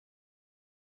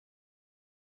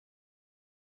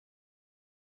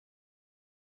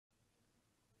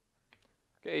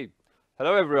Okay,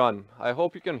 hello everyone. I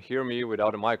hope you can hear me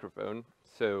without a microphone.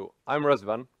 So, I'm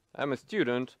Razvan, I'm a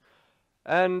student,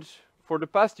 and for the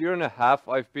past year and a half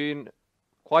I've been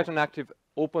quite an active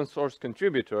open source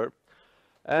contributor,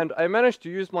 and I managed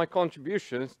to use my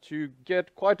contributions to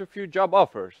get quite a few job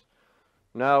offers.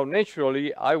 Now,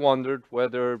 naturally, I wondered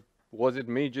whether was it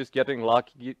me just getting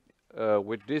lucky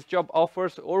with these job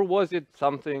offers, or was it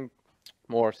something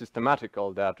more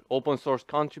systematical that open source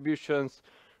contributions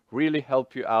really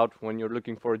help you out when you're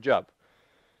looking for a job.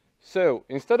 So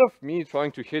instead of me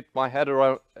trying to hit my head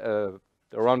around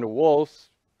the walls,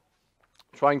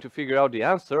 trying to figure out the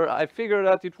answer, I figured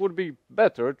that it would be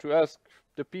better to ask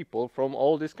the people from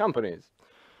all these companies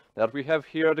that we have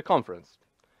here at the conference.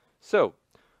 So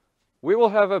we will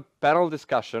have a panel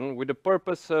discussion with the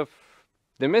purpose of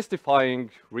demystifying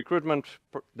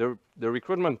the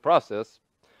recruitment process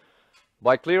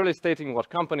by clearly stating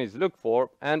what companies look for,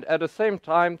 and at the same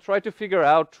time try to figure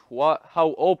out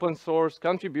how open source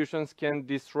contributions can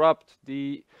disrupt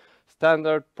the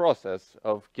standard process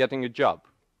of getting a job.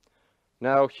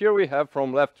 Now here we have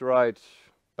from left to right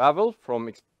Pavel,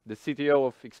 from the CTO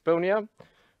of Exponia.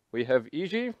 We have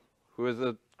Iji, who is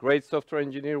a great software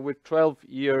engineer with 12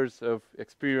 years of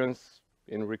experience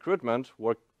in recruitment,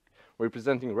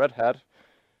 representing Red Hat.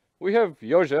 We have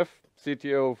Jozef,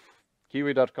 CTO of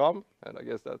Kiwi.com, and I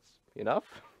guess that's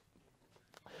enough.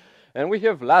 And we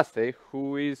have Lasse,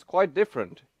 who is quite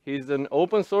different. He's an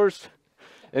open source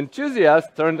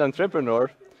enthusiast turned entrepreneur.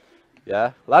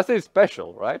 Yeah, Lasse is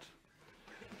special, right?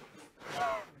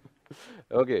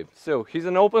 Okay, so he's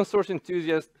an open source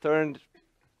enthusiast turned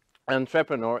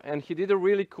entrepreneur, and he did a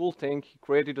really cool thing. He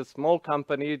created a small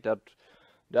company that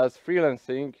does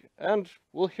freelancing, and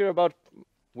we'll hear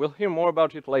more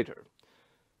about it later.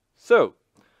 So,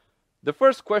 the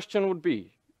first question would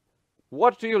be,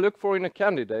 what do you look for in a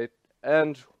candidate,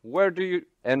 and where do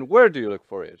you look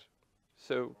for it?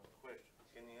 So,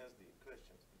 Can you ask the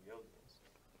questions to the audience?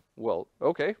 well,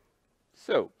 okay.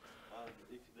 So,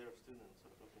 If there are students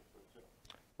looking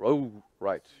for a job. oh,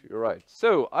 right, you're right.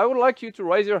 So, I would like you to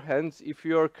raise your hands if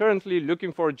you are currently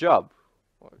looking for a job.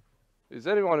 Is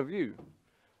any one of you?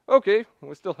 Okay,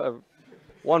 we still have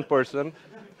one person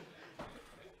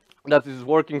that is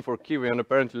working for Kiwi and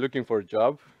apparently looking for a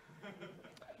job.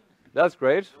 That's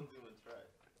great.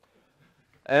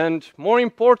 And more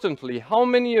importantly, how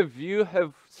many of you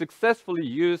have successfully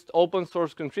used open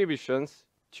source contributions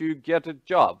to get a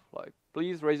job? Like,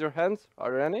 please raise your hands.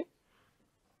 Are there any?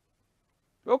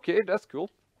 Okay, that's cool.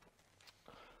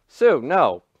 So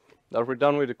now that we're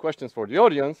done with the questions for the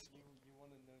audience. You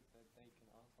want to note that they can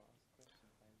also ask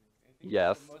questions. I think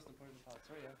Yes. that's the most important part.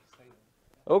 Sorry, I have to say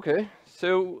that. Okay,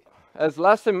 so as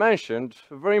Lasse mentioned,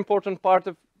 a very important part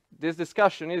of this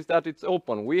discussion is that it's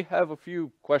open. We have a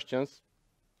few questions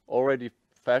already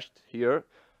fetched here,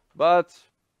 but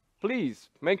please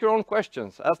make your own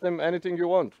questions. Ask them anything you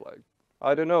want. Like,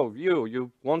 I don't know,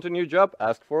 you want a new job?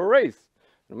 Ask for a raise,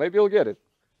 and maybe you'll get it.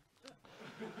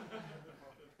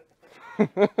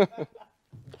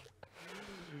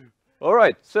 All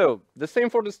right, so the same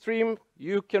for the stream.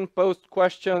 You can post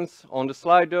questions on the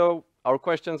Slido. Our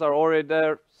questions are already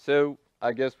there, so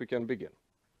I guess we can begin.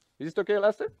 Is it okay,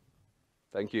 Lasse?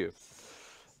 Thank you.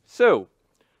 So,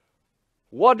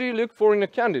 what do you look for in a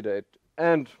candidate?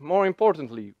 And more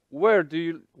importantly, where do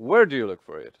you look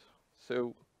for it?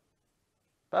 So,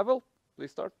 Pavel,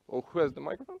 please start. Oh, who has the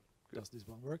microphone? Does this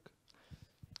one work?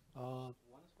 One is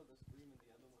for the stream and the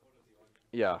other one for the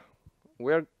audience. Yeah,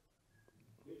 where?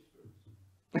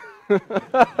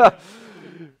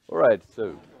 All right,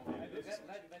 so.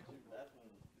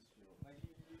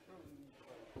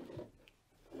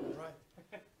 Right.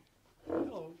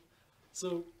 Hello.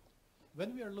 So,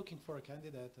 when we are looking for a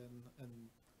candidate and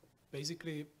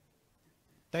basically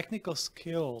technical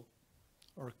skill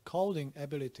or coding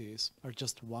abilities are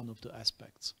just one of the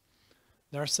aspects.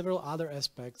 There are several other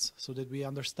aspects so that we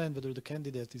understand whether the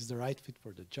candidate is the right fit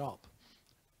for the job.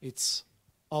 It's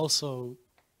also,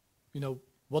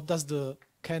 what does the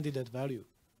candidate value?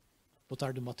 What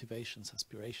are the motivations,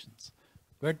 aspirations?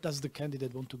 Where does the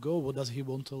candidate want to go? What does he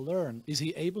want to learn? Is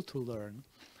he able to learn?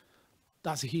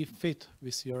 Does he fit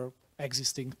with your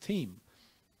existing team?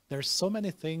 There's so many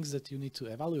things that you need to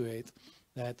evaluate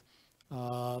that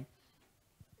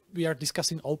we are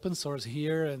discussing open source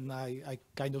here, and I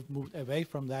kind of moved away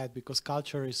from that because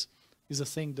culture is a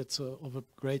thing that's of a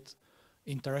great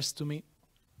interest to me.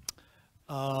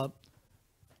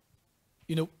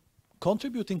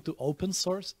 Contributing to open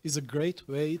source is a great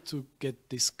way to get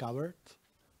discovered,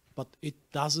 but it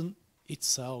doesn't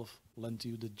itself land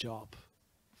you the job.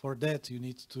 For that, you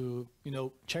need to,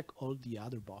 check all the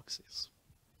other boxes.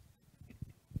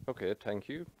 Okay, thank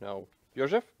you. Now,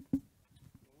 Joseph?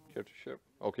 Care to share?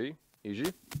 Okay,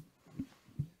 easy.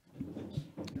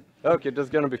 Okay, that's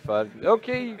gonna be fun.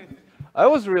 Okay, I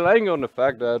was relying on the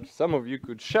fact that some of you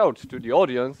could shout to the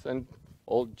audience and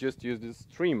I'll just use this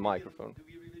stream microphone. Do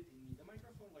we really need a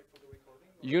microphone, like for the recording?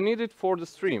 You need it for the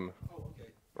stream. Oh,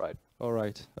 okay. Right. All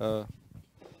right.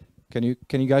 Can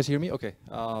you guys hear me? Okay.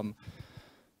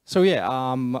 So yeah,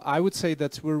 I would say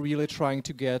that we're really trying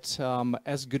to get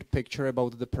as good picture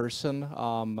about the person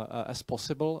as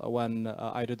possible when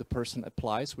either the person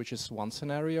applies, which is one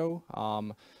scenario.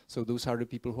 So those are the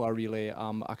people who are really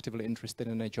actively interested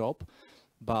in a job.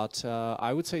 But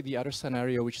I would say the other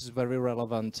scenario, which is very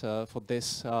relevant for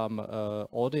this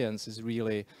audience, is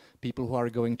really people who are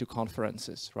going to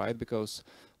conferences, right? Because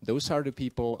those are the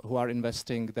people who are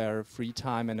investing their free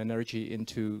time and energy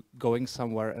into going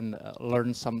somewhere and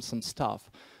learn some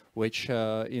stuff, which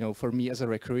you know, for me as a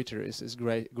recruiter is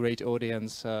great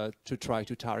audience to try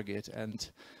to target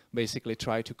and basically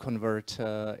try to convert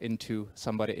into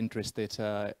somebody interested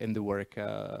in the work,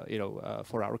 you know,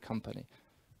 for our company.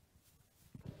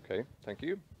 Okay, thank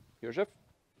you. Joseph?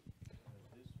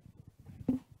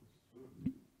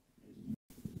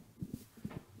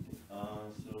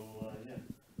 Yeah,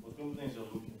 what companies are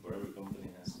looking for, every company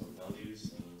has some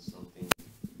values and something.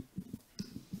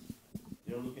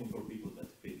 They're looking for people that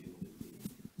fit in the team.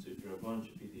 So if you're a bunch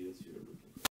of idiots, you're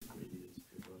looking for idiots.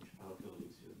 If you're a bunch of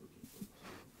alcoholics, you're looking for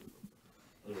people.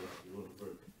 Otherwise, you won't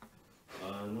work.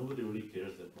 Nobody really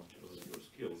cares that much about your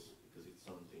skills because it's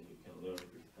something you can learn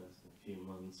pretty fast in a few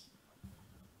months.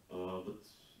 But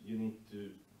you need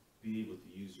to be able to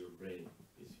use your brain,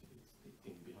 basically. It's the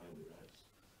thing behind your eyes.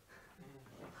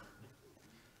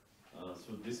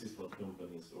 So this is what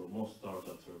companies, or most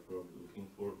startups, are probably looking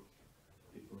for.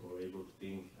 People who are able to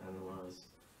think, analyze,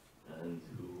 and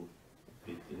who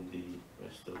fit in the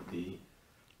rest of the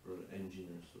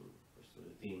engineers or rest of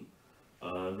the team.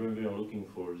 When we are looking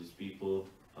for these people,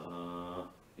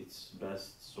 its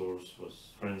best source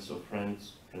was friends of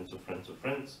friends, friends of friends of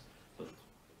friends. But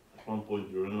at one point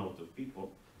you run out of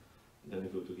people, then you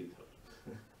go to GitHub.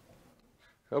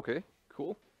 Okay,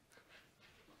 cool.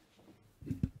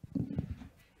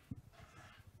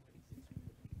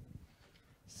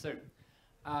 So,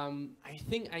 I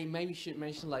think I maybe should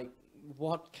mention like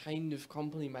what kind of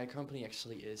company my company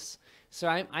actually is. So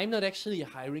I'm not actually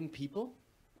hiring people.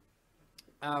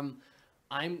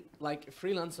 I'm like a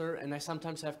freelancer and I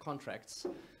sometimes have contracts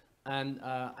and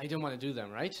I don't want to do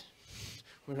them, right?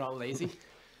 We're all lazy.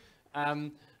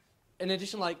 In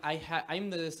addition, like I'm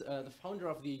the founder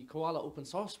of the Koala open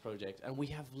source project and we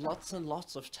have lots and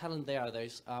lots of talent there.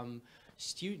 There's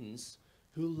students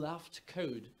who love to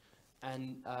code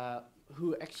and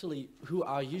who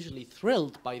are usually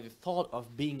thrilled by the thought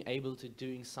of being able to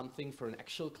doing something for an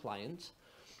actual client.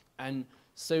 And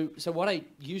so what I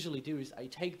usually do is I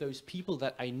take those people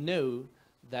that I know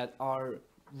that are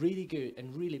really good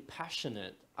and really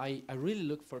passionate. I really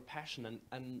look for passion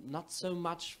and not so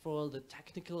much for the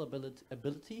technical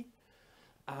ability.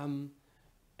 And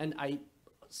I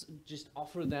just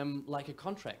offer them like a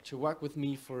contract to work with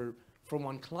me for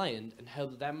one client and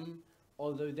help them,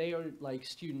 although they are like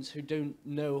students who don't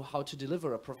know how to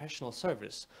deliver a professional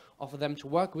service, offer them to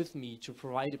work with me to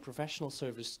provide a professional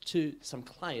service to some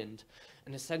client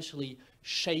and essentially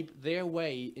shape their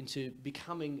way into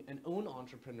becoming an own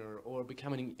entrepreneur or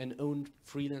becoming an own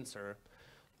freelancer.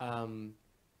 And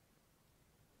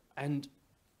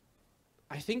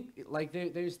I think like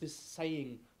there's this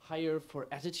saying, hire for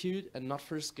attitude and not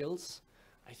for skills.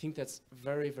 I think that's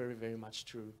very, very, very much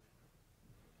true.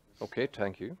 Okay,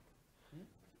 thank you.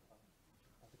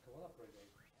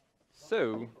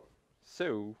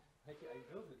 So,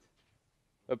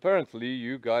 apparently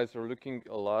you guys are looking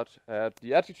a lot at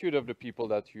the attitude of the people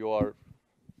that you are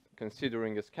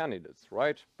considering as candidates,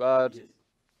 right? But Yes.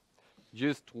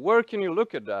 just where can you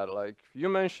look at that? Like you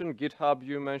mentioned GitHub,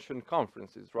 you mentioned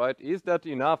conferences, right? Is that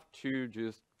enough to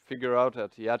just figure out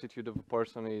that the attitude of a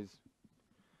person is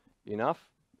enough?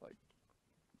 Like,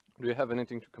 do you have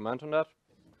anything to comment on that?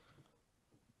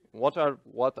 What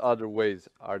other ways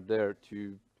are there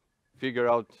to figure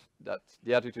out that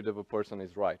the attitude of a person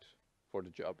is right for the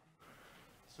job?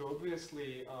 So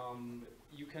obviously,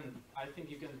 I think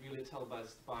you can really tell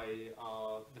best by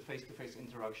the face-to-face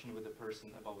interaction with the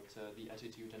person about the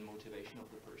attitude and motivation of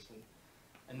the person.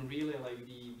 And really, like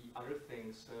the other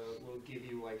things will give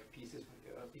you like pieces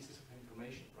of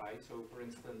information, right? So for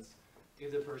instance,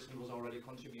 if the person was already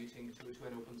contributing to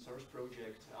an open source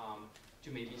project, to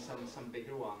maybe some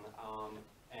bigger one,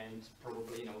 and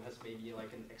probably has maybe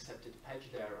like an accepted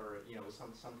patch there or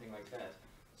something like that.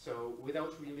 So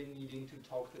without really needing to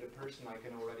talk to the person, I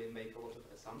can already make a lot of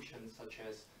assumptions, such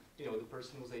as, you know, the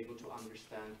person was able to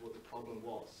understand what the problem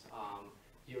was.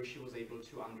 He or she was able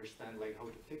to understand like how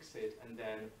to fix it, and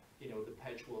then, you know, the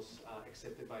patch was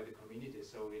accepted by the community.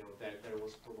 So, you know, there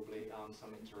was probably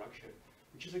some interaction,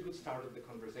 which is a good start of the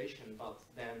conversation. But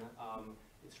then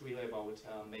it's really about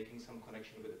making some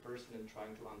connection with the person and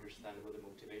trying to understand what the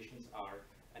motivations are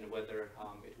and whether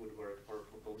it would work for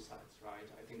both sides, right?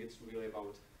 I think it's really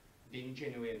about being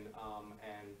genuine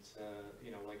and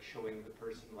you know, like showing the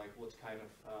person like what kind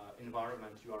of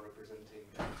environment you are representing,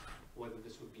 and whether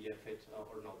this would be a fit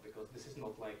or not, because this is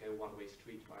not like a one-way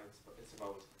street, right? It's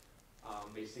about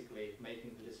basically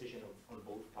making the decision on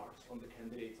both parts, on the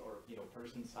candidates or, you know,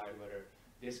 person side, whether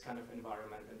this kind of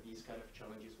environment and these kind of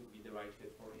challenges would be the right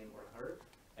fit for him or her,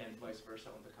 and vice versa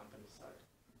on the company side.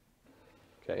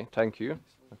 Okay, thank you.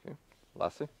 Okay,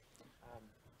 Lassie.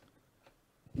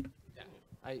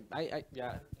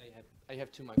 Yeah, I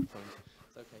have two microphones.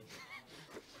 It's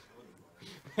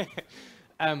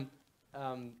okay.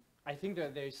 I think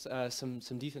that there's some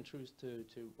decent truth to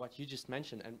what you just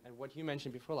mentioned, and what you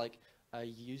mentioned before, like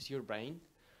use your brain.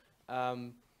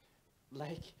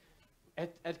 Like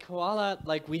at Koala,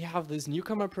 like we have this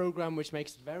newcomer program which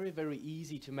makes it very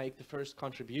easy to make the first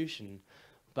contribution,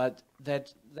 but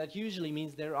that usually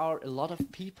means there are a lot of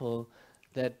people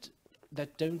that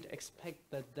don't expect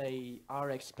that they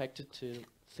are expected to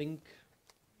think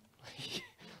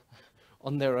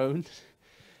on their own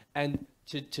and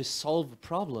to solve a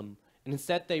problem, and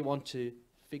instead they want to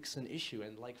fix an issue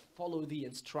and like follow the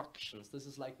instructions. This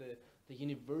is like the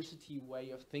university way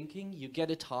of thinking. You get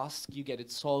a task, you get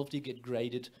it solved, you get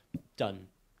graded, done.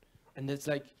 And it's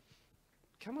like,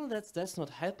 come on, that's not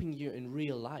helping you in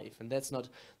real life, and that's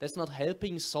not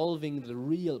helping solving the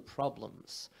real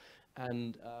problems.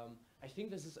 And I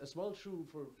think this is as well true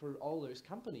for all those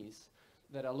companies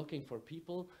that are looking for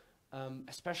people,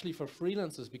 especially for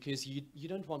freelancers, because you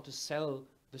don't want to sell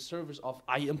the service of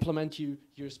I implement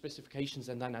your specifications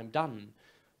and then I'm done.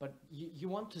 But you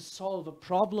want to solve a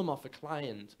problem of a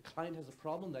client. A client has a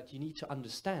problem that you need to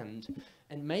understand,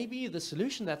 and maybe the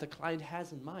solution that the client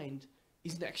has in mind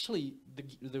isn't actually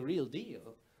the real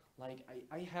deal. Like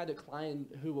I had a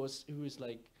client who was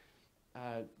like,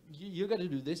 you got to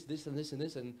do this, this, and this, and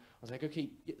this, and I was like, okay,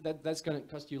 that's gonna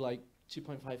cost you like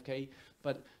 2.5K,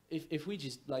 but if we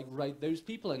just like write those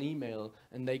people an email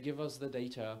and they give us the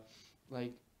data,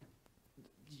 like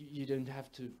you don't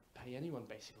have to pay anyone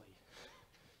basically.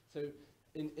 So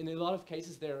in a lot of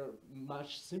cases there are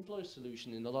much simpler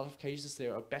solutions. In a lot of cases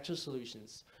there are better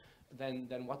solutions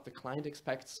than what the client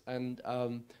expects, and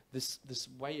this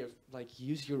way of like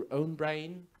use your own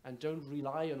brain and don't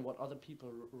rely on what other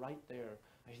people write there.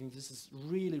 I think this is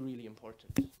really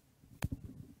important.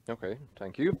 Okay,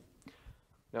 thank you.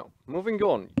 Now, moving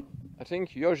on, I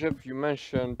think, Josef, you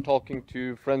mentioned talking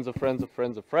to friends of friends of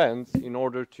friends of friends in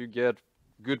order to get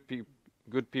good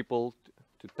people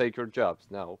to take your jobs.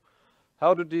 Now,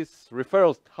 how does this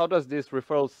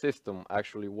referral system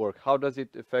actually work? How does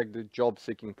it affect the job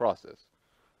seeking process?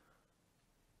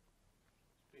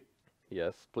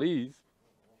 Yes, please.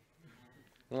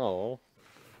 Oh.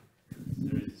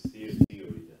 There is a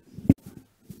theory that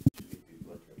stupid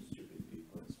people attract stupid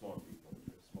people and smart people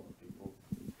attract smart people.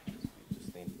 You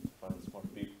just need to find smart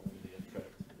people and they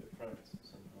attract their friends.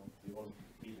 Somehow they want to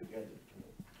be together, you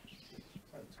know.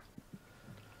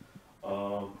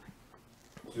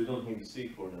 So you don't need to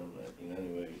seek for them in any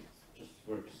way. It just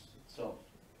works itself,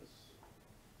 because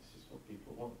this is what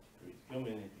people want: create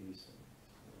communities and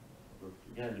work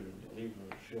together and deliver,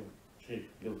 shape,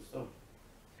 build stuff.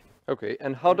 Okay,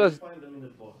 and how does... Find them in the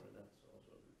bar, that's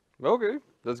also... Okay,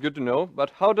 that's good to know. But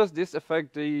how does this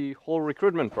affect the whole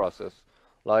recruitment process?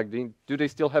 Like, do they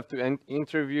still have to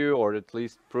interview or at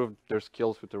least prove their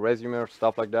skills with a resume or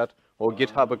stuff like that? Or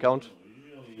GitHub account?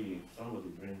 Usually somebody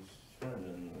brings his friend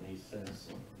and he says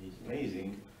he's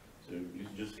amazing, so you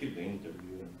just skip the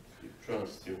interview and you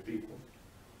trust your people.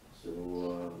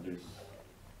 So there's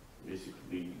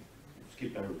basically, you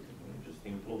skip everything and just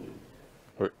employ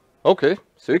it. Okay,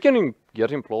 so you can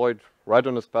get employed right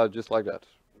on the spot just like that.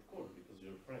 Of course, because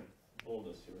your friend told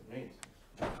us your name.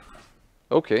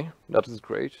 Okay, that is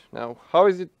great. Now, how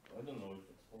is it? I don't know if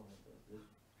it's fun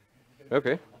like this.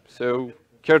 Okay, so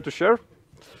care to share?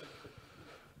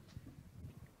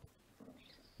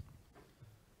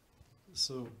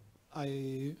 So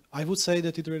I would say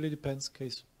that it really depends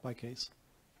case by case.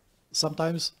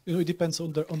 Sometimes, you know, it depends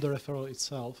on the referral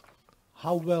itself.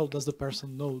 How well does the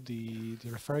person know the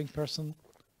referring person?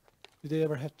 Did they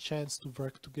ever have chance to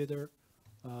work together?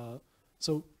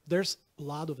 So there's a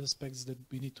lot of aspects that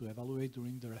we need to evaluate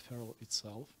during the referral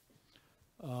itself.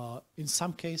 In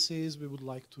some cases, we would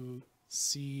like to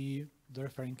see the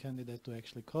referring candidate to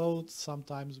actually code.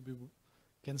 Sometimes we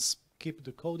can skip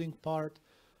the coding part.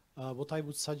 What I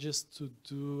would suggest to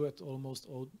do at almost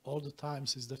all the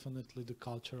times is definitely the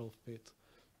cultural fit.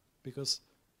 Because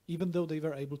even though they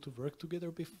were able to work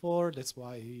together before, that's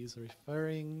why he is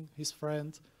referring his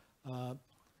friend,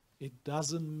 it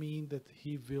doesn't mean that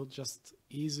he will just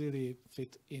easily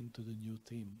fit into the new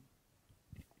team.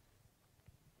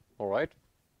 All right.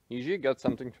 Iji, got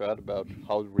something to add about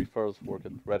how referrals work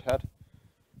at Red Hat?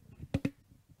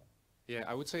 Yeah,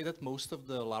 I would say that most of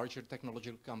the larger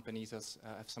technological companies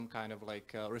have some kind of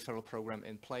like referral program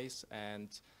in place, and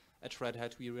at Red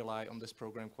Hat we rely on this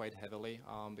program quite heavily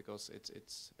because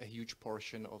it's a huge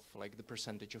portion of like the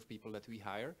percentage of people that we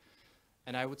hire.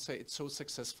 And I would say it's so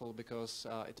successful because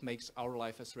it makes our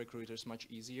life as recruiters much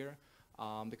easier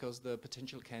because the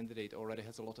potential candidate already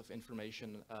has a lot of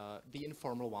information, the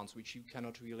informal ones which you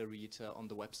cannot really read on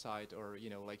the website, or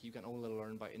like you can only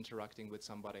learn by interacting with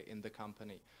somebody in the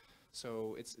company.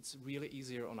 So it's really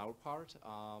easier on our part.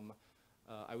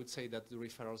 I would say that the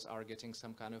referrals are getting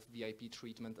some kind of VIP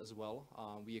treatment as well.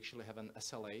 We actually have an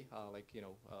SLA,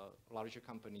 larger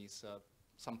companies,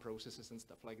 some processes and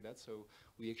stuff like that. So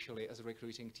we actually, as a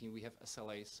recruiting team, we have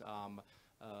SLAs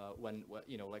when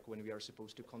we are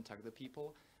supposed to contact the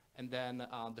people. And then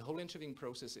the whole interviewing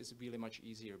process is really much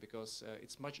easier because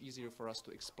it's much easier for us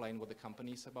to explain what the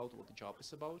company is about, what the job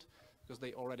is about, because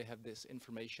they already have this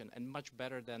information, and much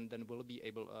better than we'll be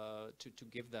able to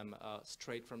give them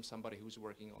straight from somebody who's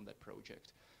working on that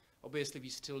project. Obviously, we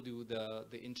still do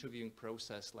the interviewing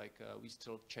process, like we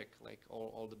still check like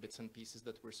all the bits and pieces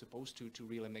that we're supposed to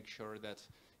really make sure that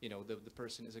the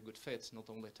person is a good fit, not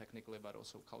only technically but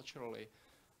also culturally.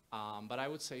 But I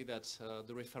would say that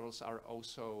the referrals are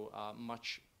also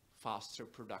much faster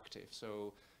productive.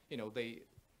 So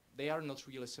they are not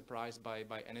really surprised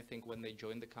by anything when they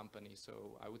join the company.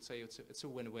 So I would say it's a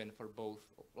win-win for both,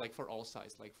 like for all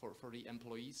sides, like for the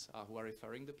employees who are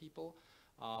referring the people,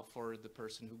 for the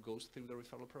person who goes through the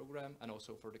referral program, and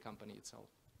also for the company itself.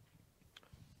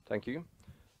 Thank you.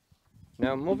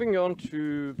 Now moving on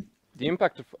to the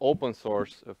impact of open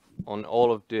source on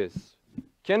all of this.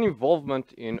 Can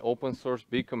involvement in open source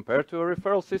be compared to a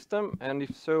referral system? And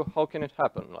if so, how can it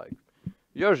happen? Like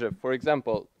Jozef, for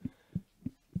example,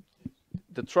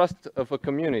 the trust of a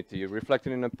community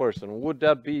reflected in a person, would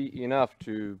that be enough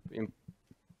to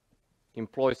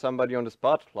employ somebody on the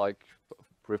spot, like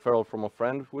referral from a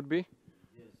friend would be?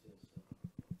 Yes.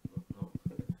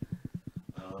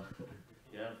 No.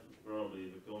 Yeah,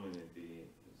 probably the community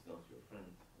is not your friend,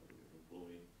 your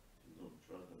employee. You don't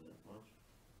trust them that much.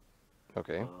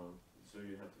 Okay. So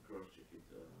you have to cross-check it,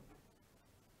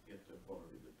 get to a point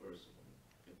with the person, and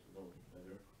get to know him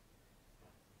better,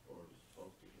 or just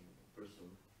talk to him in person.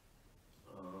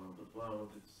 But what I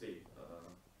wanted to say,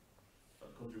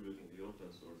 contributing to the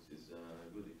open source is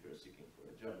good if you're seeking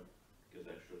for a job, because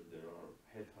actually there are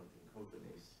headhunting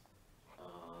companies.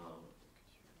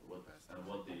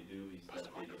 What they do is that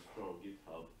they just scroll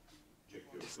GitHub, check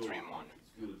your code, if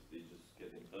it's good, they just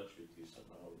get in touch with you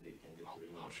somehow, they can get your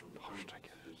email from the company.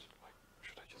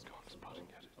 Should I just go on spot and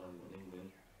get it? On LinkedIn,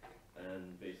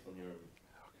 and based on your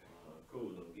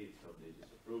code on GitHub, they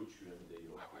just approach you and they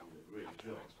offer you a great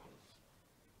job.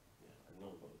 Yeah, I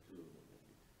know about two of them.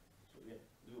 So yeah,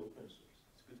 do open source.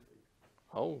 It's good for you.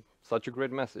 Oh, such a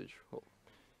great message. Well,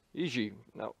 Iji,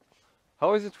 now,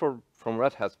 how is it from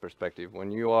Red Hat's perspective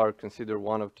when you are considered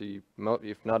one of the,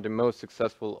 if not the most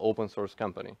successful open source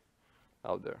company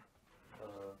out there?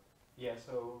 Yeah,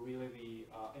 so really the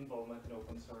involvement in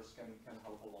open source can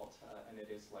help a lot, and it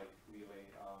is like really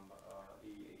a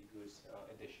good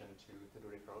addition to the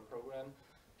referral program.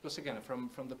 Because again,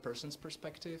 from the person's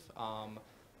perspective,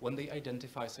 when they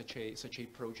identify such a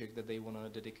project that they want to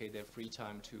dedicate their free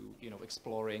time to,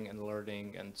 exploring and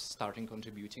learning and starting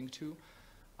contributing to,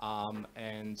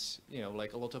 and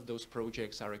like a lot of those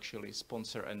projects are actually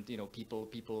sponsored, and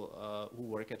people who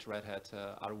work at Red Hat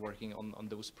are working on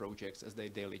those projects as their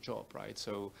daily job, right?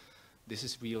 So this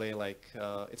is really like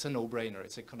it's a no-brainer.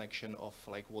 It's a connection of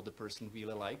like what the person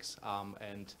really likes,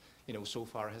 and so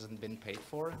far hasn't been paid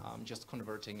for. Just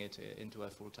converting it into a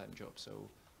full-time job. So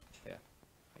yeah,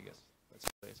 I guess that's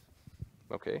it.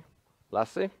 Okay.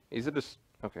 Lasse, is it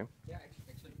okay? Yeah,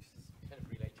 actually, this is kind of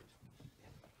related.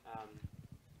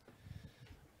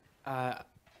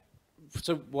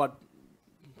 So what,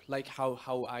 like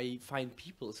how I find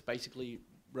people is basically,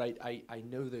 right, I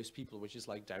know those people, which is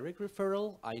like direct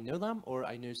referral, I know them, or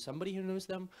I know somebody who knows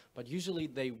them, but usually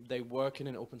they work in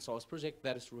an open source project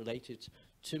that is related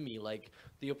to me, like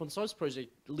the open source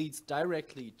project leads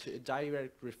directly to a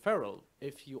direct referral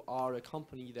if you are a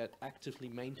company that actively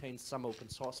maintains some open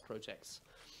source projects.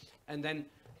 And then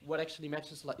what actually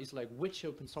matters is like which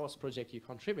open source project you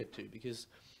contribute to, because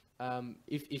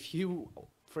if you,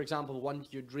 for example,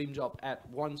 want your dream job at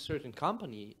one certain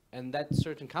company and that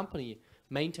certain company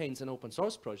maintains an open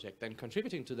source project, then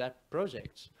contributing to that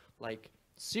project, like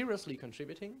seriously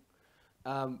contributing,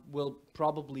 will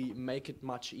probably make it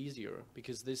much easier,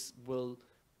 because this will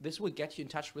get you in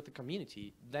touch with the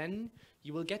community. Then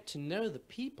you will get to know the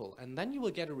people, and then you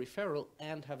will get a referral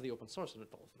and have the open source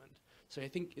involvement. So I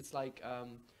think it's like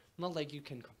not like you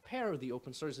can compare the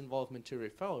open source involvement to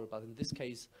referral, but in this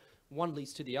case, one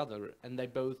leads to the other, and they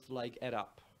both like add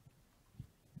up.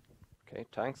 Okay,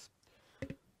 thanks.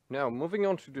 Now, moving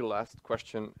on to the last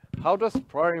question. How does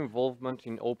prior involvement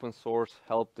in open source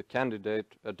help the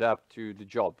candidate adapt to the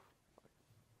job?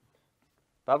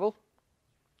 Pavel?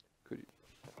 Could you?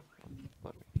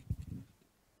 Let me.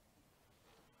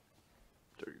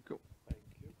 There you go. Thank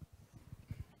you.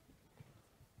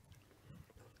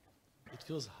 It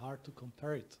feels hard to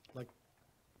compare it. Like,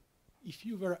 if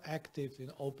you were active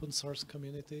in open source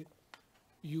community,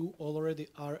 you already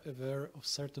are aware of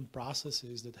certain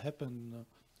processes that happen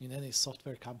in any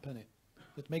software company.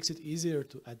 That makes it easier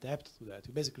to adapt to that.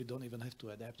 You basically don't even have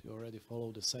to adapt. You already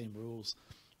follow the same rules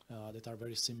that are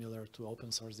very similar to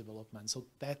open source development. So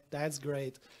that's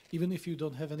great. Even if you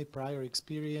don't have any prior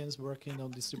experience working on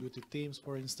distributed teams,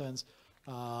 for instance,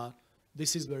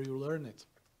 this is where you learn it.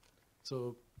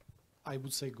 So I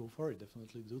would say go for it,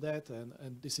 definitely do that.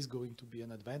 And this is going to be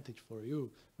an advantage for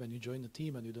you when you join a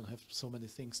team and you don't have so many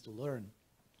things to learn.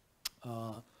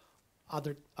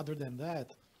 Other than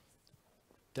that,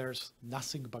 there's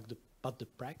nothing but the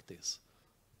practice.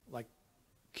 Like,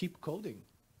 keep coding.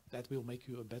 That will make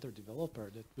you a better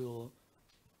developer. That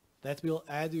will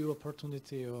add you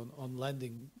opportunity on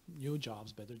landing new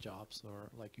jobs, better jobs, or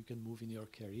like you can move in your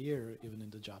career even in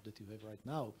the job that you have right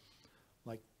now.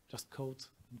 Like, just code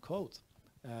and code.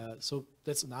 So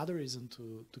that's another reason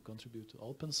to contribute to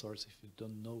open source if you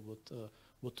don't know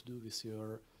what to do with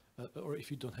your or if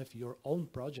you don't have your own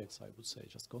projects. I would say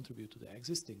just contribute to the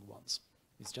existing ones.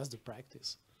 It's just the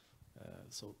practice.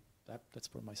 So that's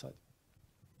from my side.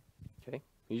 Okay.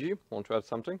 Iji, want to add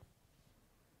something?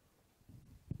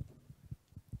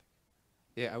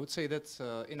 Yeah, I would say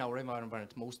that in our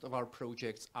environment, most of our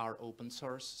projects are open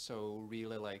source. So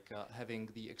really like having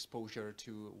the exposure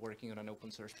to working on an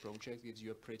open source project gives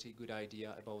you a pretty good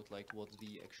idea about like what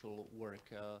the actual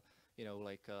work,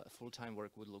 full-time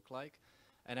work would look like.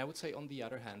 And I would say on the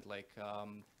other hand, like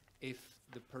if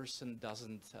the person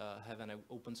doesn't have an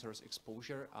open source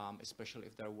exposure, especially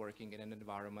if they're working in an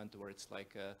environment where it's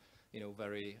like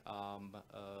very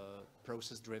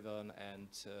process driven and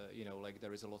like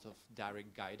there is a lot of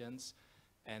direct guidance,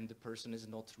 and the person is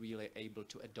not really able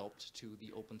to adopt to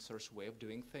the open source way of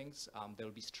doing things, they'll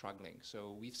be struggling.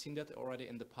 So we've seen that already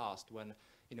in the past when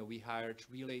we hired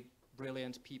really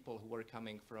brilliant people who were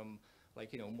coming from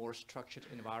like more structured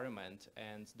environment,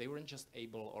 and they weren't just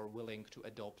able or willing to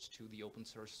adopt to the open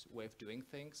source way of doing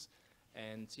things,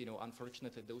 and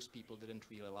unfortunately those people didn't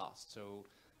really last. So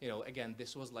again,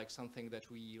 this was like something that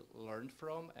we learned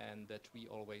from and that we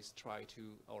always try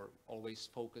to, or always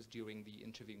focus during the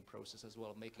interviewing process as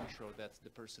well, making sure that the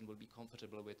person will be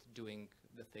comfortable with doing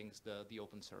the things the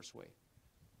open source way.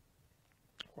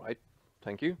 Right,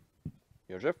 thank you.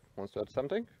 Josef wants to add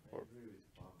something? Or?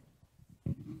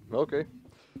 Okay,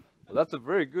 well, that's a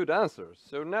very good answer.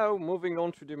 So now moving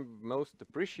on to the most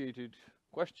appreciated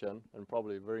question, and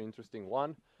probably a very interesting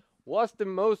one. What's the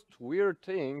most weird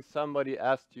thing somebody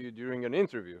asked you during an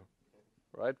interview?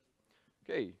 Right?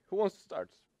 Okay, who wants to start?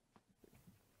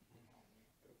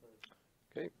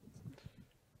 Okay.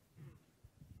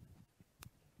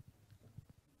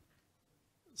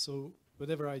 So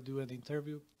whenever I do an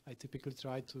interview, I typically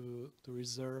try to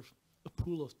reserve a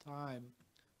pool of time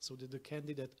so that the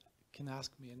candidate can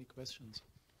ask me any questions.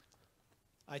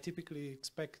 I typically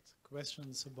expect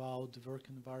questions about the work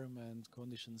environment,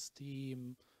 conditions,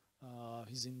 team,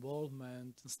 his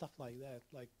involvement, and stuff like that.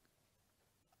 Like,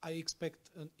 I expect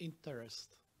an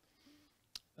interest.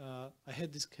 I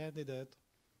had this candidate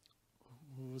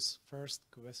whose first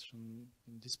question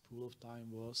in this pool of time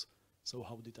was, "So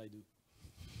how did I do?"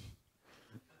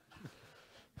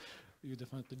 You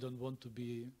definitely don't want to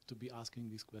be asking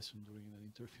this question during an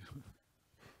interview.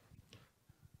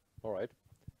 All right.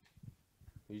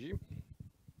 Iji?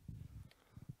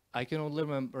 I can only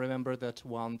remember that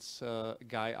once a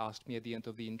guy asked me at the end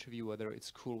of the interview whether it's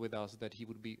cool with us that he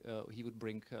would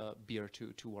bring beer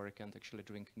to work and actually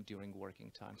drinking during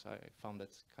working times. I found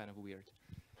that kind of weird.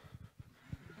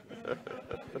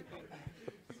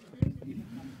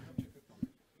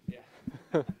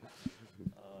 I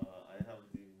have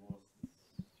the most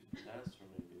stupid answer,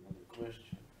 maybe another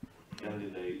question.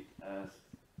 Candidate asked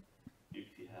if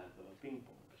he had a ping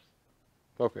pong.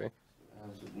 Okay. So I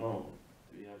answered no.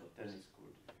 We have a tennis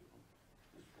court if you want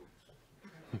the sports.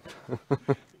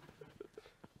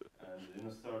 And in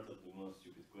a startup, the most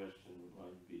stupid question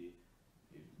might be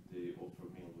if they offer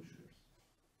me over shares.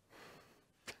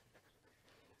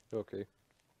 Okay.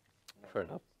 Fair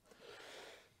enough.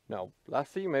 Now,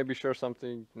 lastly, maybe share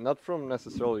something not from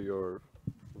necessarily your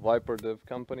Viper Dev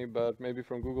company, but maybe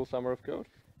from Google Summer of Code.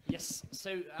 Yes,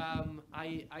 so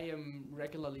I am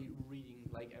regularly reading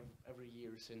like every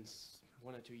year since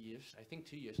 1 or 2 years, I think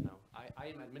 2 years now. I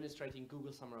am administrating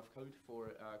Google Summer of Code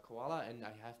for Koala, and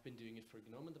I have been doing it for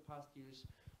GNOME in the past years.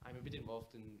 I'm a bit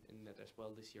involved in that as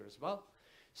well this year as well.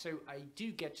 So I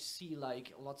do get to see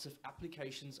like lots of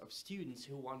applications of students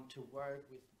who want to work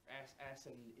with as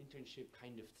an internship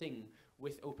kind of thing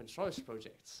with open source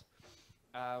projects.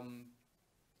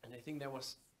 And I think there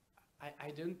was,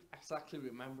 I don't exactly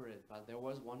remember it, but there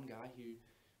was one guy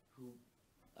who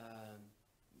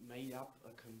made up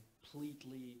a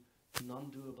completely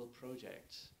non-doable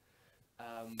project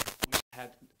which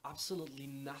had absolutely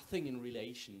nothing in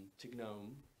relation to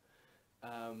GNOME,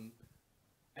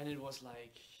 and it was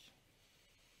like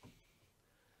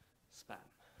spam.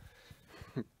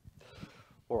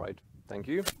 All right, thank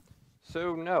you.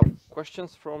 So now,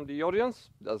 questions from the audience.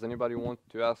 Does anybody want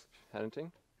to ask anything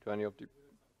to any of the...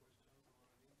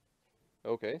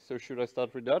 Okay, so should I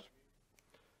start with that?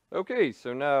 Okay,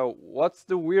 so now, what's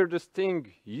the weirdest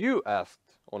thing you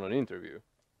asked on an interview?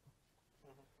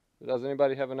 Does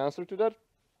anybody have an answer to that?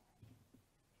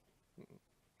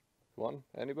 One?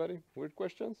 Anybody? Weird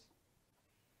questions?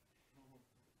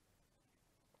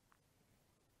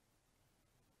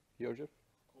 Josef?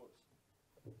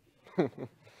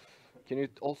 Can you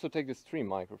also take the stream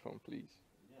microphone, please?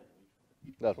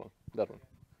 That one, that one.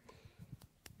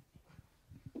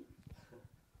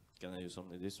 Can I use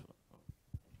only this one?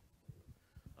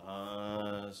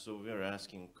 So we're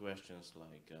asking questions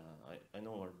like, I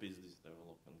know our business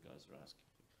development guys are asking,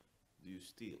 do you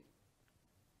steal?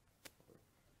 Or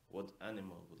what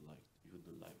animal would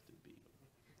you like to be?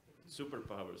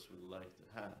 Superpowers would like to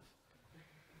have?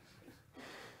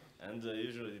 And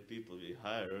usually the people we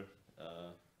hire,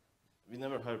 we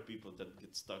never hire people that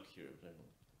get stuck here. They're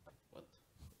like, what?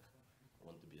 I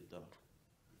want to be a dog.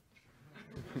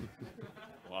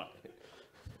 Why?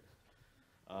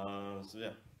 So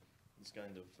yeah, this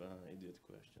kind of idiot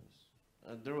questions.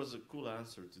 There was a cool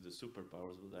answer to the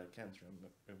superpowers, but I can't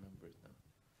remember it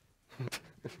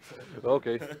now.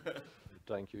 Okay,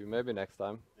 thank you. Maybe next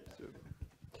time.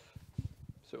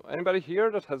 So anybody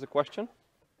here that has a question?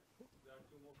 There are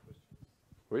 2 more questions.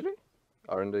 Really?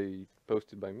 Aren't they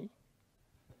posted by me?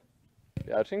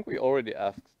 Yeah, I think we already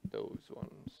asked those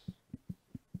ones,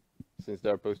 since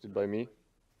they're posted by me.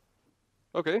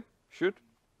 Okay, shoot.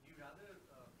 Would you rather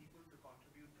people to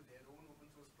contribute to their own open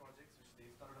source projects which they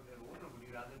started on their own, or would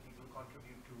you rather people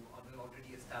contribute to other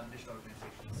already established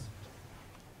organizations?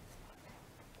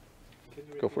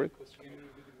 Go for it.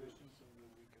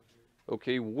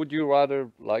 Okay, would you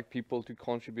rather like people to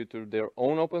contribute to their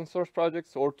own open source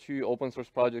projects or to open source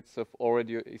projects of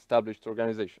already established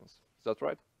organizations? Is that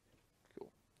right?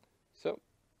 Cool. So,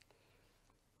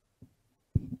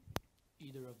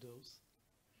 Either of those.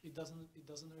 It doesn't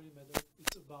really matter.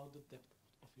 It's about the depth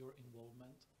of your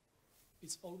involvement.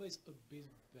 It's always a bit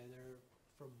better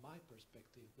from my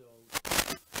perspective, though,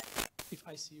 if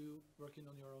I see you working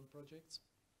on your own projects,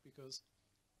 because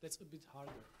that's a bit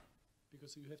harder,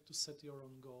 because you have to set your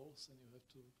own goals and you have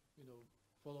to,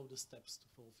 follow the steps to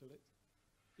fulfill it.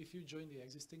 If you join the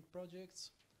existing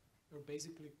projects, you're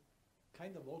basically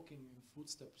kind of walking in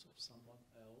footsteps of someone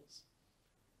else.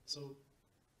 So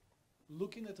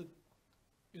looking at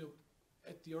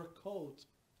at your code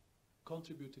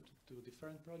contributed to a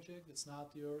different project that's not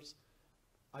yours,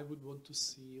 I would want to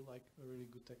see like a really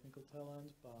good technical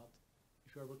talent, but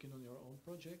if you are working on your own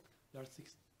project, there are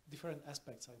 6 different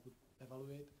aspects I would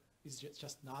evaluate. It's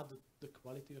just not the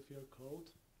quality of your code.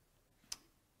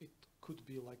 It could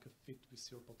be like a fit with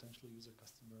your potential user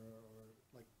customer, or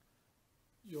like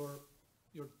your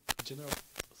general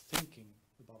thinking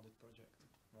about the project,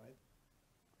 right?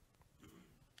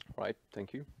 right,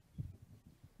 thank you.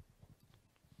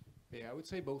 Yeah, I would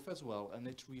say both as well, and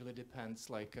it really depends.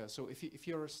 Like, so if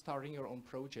you're starting your own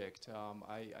project,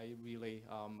 I really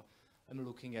am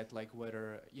looking at like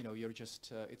whether you're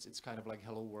just it's kind of like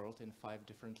Hello World in 5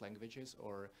 different languages,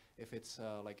 or if it's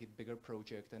like a bigger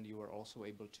project and you are also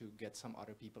able to get some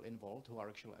other people involved who are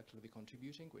actually actively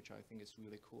contributing, which I think is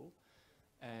really cool.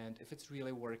 And if it's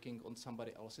really working on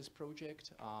somebody else's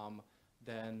project,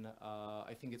 then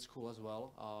I think it's cool as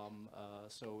well.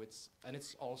 So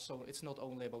it's not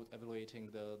only about evaluating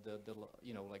the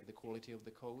like the quality of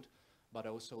the code, but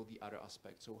also the other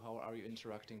aspects. So how are you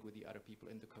interacting with the other people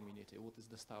in the community? What is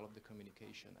the style of the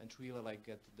communication? And really like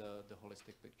get the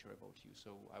holistic picture about you.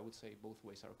 So I would say both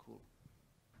ways are cool.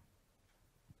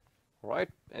 All right.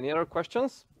 Any other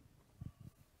questions?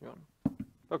 Yeah.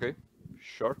 Okay.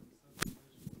 Sure.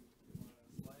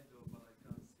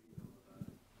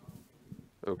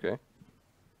 Okay.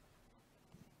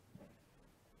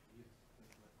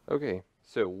 Okay.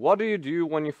 So what do you do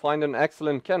when you find an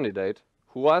excellent candidate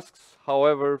who asks,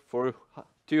 however, for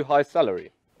too high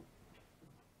salary?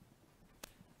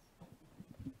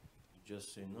 You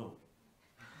just say no.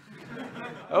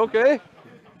 Okay.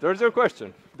 There's your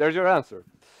question. There's your answer.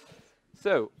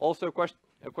 So, also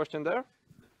a question there?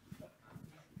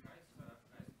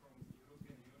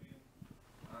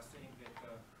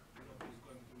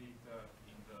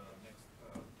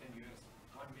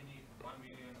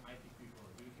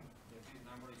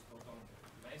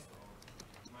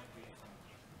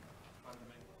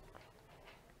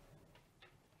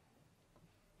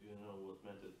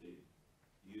 Method they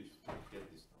use to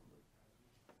get this number.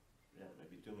 Yeah,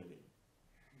 maybe 2 million.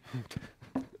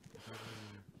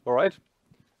 All right.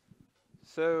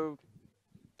 So,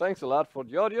 thanks a lot for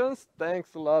the audience.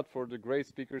 Thanks a lot for the great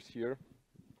speakers here.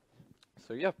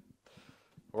 So, yeah,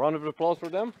 a round of applause for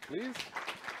them, please.